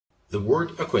The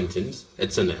word acquaintance,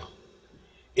 it's a noun.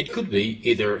 It could be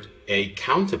either a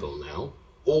countable noun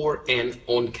or an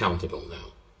uncountable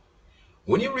noun.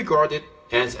 When you regard it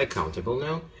as a countable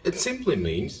noun, it simply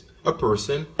means a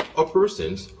person or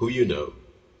persons who you know.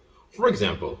 For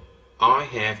example, I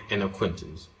have an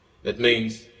acquaintance. It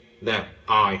means that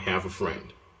I have a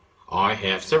friend. I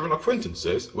have several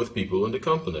acquaintances with people in the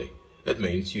company. It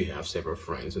means you have several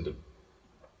friends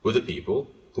with the people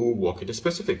who work at a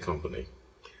specific company.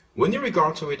 When you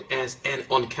regard to it as an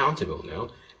uncountable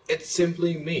noun, it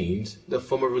simply means the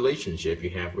form of relationship you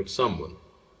have with someone,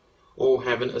 or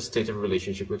having a state of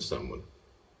relationship with someone.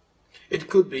 It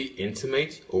could be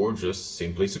intimate or just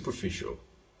simply superficial.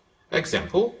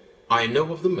 Example, I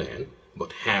know of the man,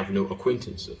 but have no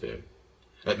acquaintance of him.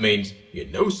 That means you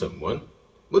know someone,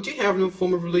 but you have no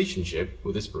form of relationship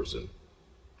with this person.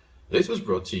 This was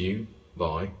brought to you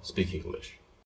by Speak English.